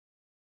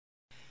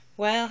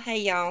Well, hey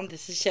y'all,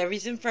 this is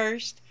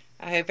CVS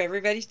I hope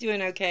everybody's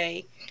doing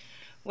okay.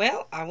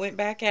 Well, I went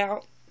back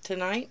out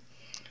tonight.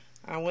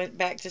 I went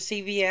back to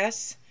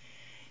CVS,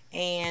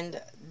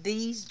 and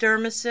these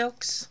Derma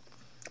Silks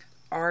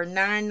are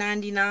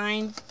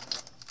 $9.99.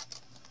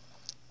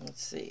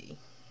 Let's see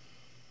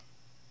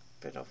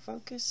if it'll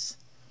focus.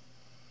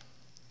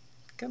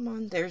 Come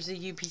on, there's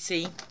the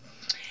UPC.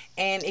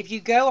 And if you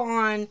go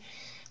on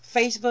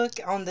Facebook,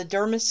 on the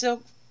Derma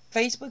Silk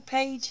Facebook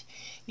page,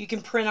 you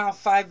can print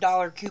off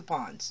 $5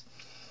 coupons.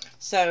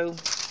 So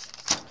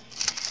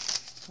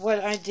what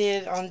I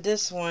did on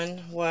this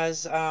one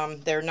was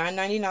they're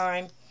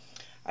 $9.99.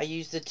 I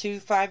used the two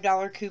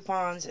 $5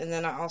 coupons, and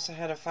then I also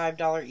had a $5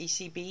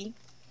 ECB.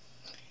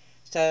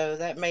 So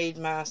that made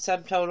my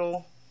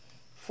subtotal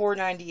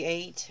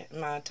 $4.98.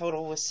 My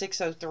total was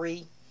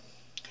 $6.03.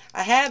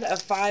 I had a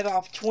 5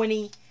 off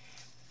 20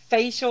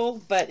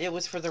 facial, but it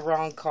was for the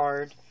wrong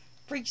card.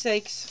 Freak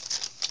sakes.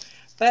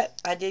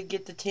 But I did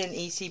get the 10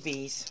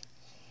 ECBs.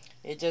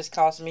 It just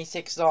cost me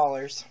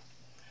 $6.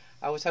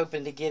 I was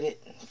hoping to get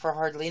it for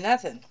hardly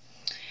nothing.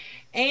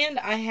 And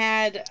I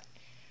had,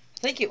 I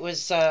think it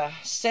was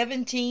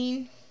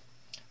 17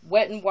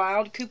 Wet n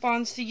Wild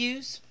coupons to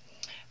use.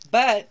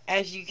 But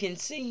as you can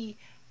see,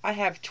 I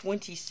have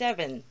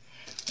 27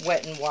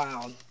 Wet n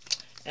Wild.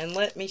 And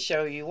let me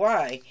show you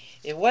why.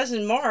 It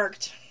wasn't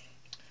marked,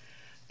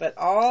 but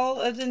all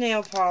of the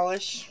nail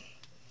polish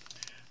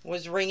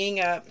was ringing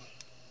up.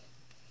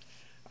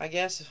 I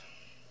guess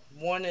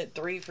 1 at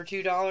 3 for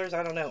 $2.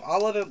 I don't know.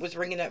 All of it was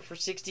ringing up for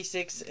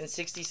 66 and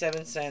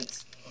 67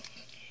 cents.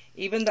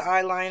 Even the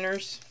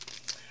eyeliners.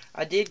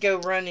 I did go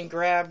run and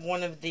grab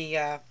one of the,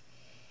 I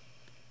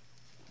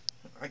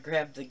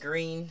grabbed the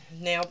green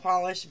nail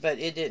polish, but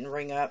it didn't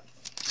ring up.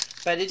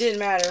 But it didn't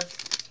matter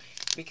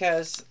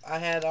because I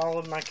had all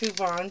of my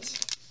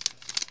coupons.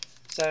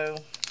 So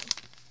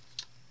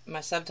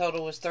my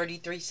subtotal was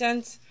 33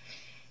 cents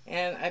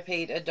and I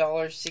paid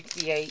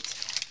 $1.68.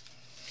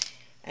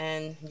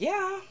 And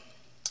yeah,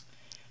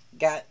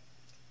 got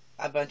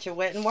a bunch of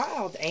Wet n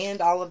Wild,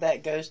 and all of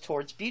that goes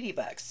towards beauty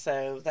bucks,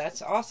 so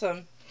that's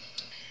awesome.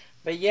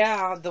 But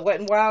yeah, the Wet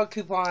n Wild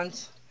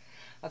coupons,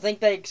 I think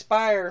they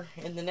expire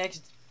in the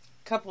next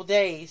couple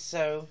days,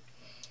 so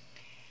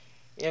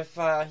if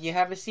you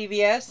have a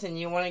CVS and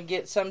you want to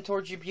get some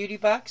towards your beauty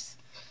bucks,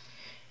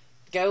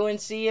 go and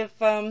see if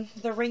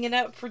they're ringing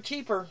up for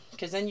cheaper,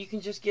 because then you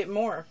can just get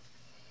more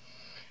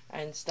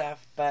and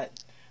stuff.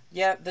 But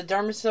yeah, the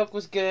Derma Silk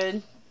was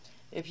good.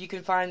 If you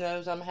can find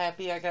those, I'm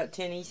happy. I got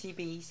 10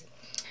 ECBs.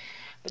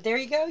 But there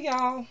you go,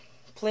 y'all.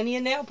 Plenty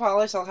of nail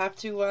polish. I'll have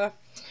to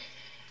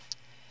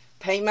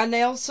paint my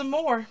nails some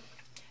more.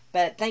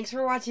 But thanks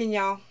for watching,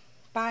 y'all.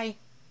 Bye.